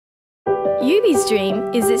Yoobi's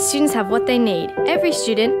dream is that students have what they need, every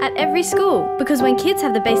student at every school. Because when kids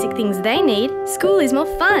have the basic things they need, school is more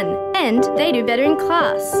fun and they do better in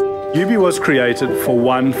class. Yoobi was created for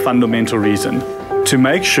one fundamental reason: to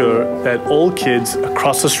make sure that all kids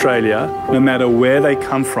across Australia, no matter where they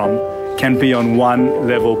come from, can be on one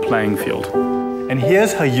level playing field. And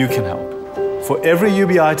here's how you can help. For every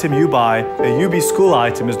Yoobi item you buy, a Yoobi school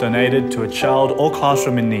item is donated to a child or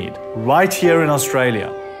classroom in need, right here in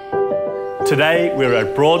Australia. Today, we're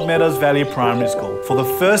at Broadmeadows Valley Primary School for the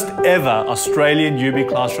first ever Australian Yoobi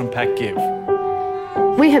Classroom Pack Give.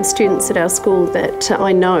 We have students at our school that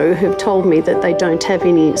I know who've told me that they don't have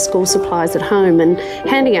any school supplies at home, and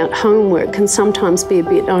handing out homework can sometimes be a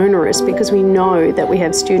bit onerous because we know that we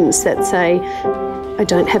have students that say, I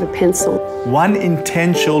don't have a pencil. 1 in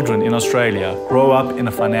 10 children in Australia grow up in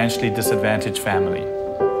a financially disadvantaged family.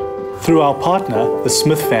 Through our partner, the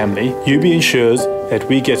Smith family, Yoobi ensures that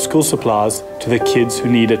we get school supplies to the kids who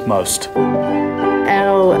need it most.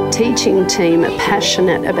 Our teaching team are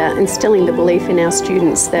passionate about instilling the belief in our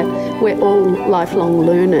students that we're all lifelong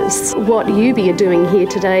learners. What Yoobi are doing here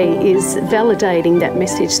today is validating that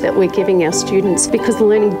message that we're giving our students, because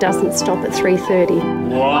learning doesn't stop at 3:30.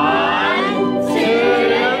 1, 2,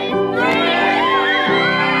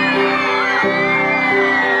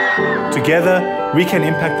 3. Together, we can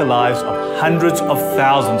impact the lives of hundreds of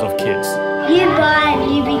thousands of kids. You buy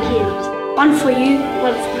Yoobi Kids. One for you,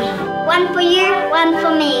 one for me. One for you, one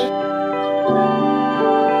for me.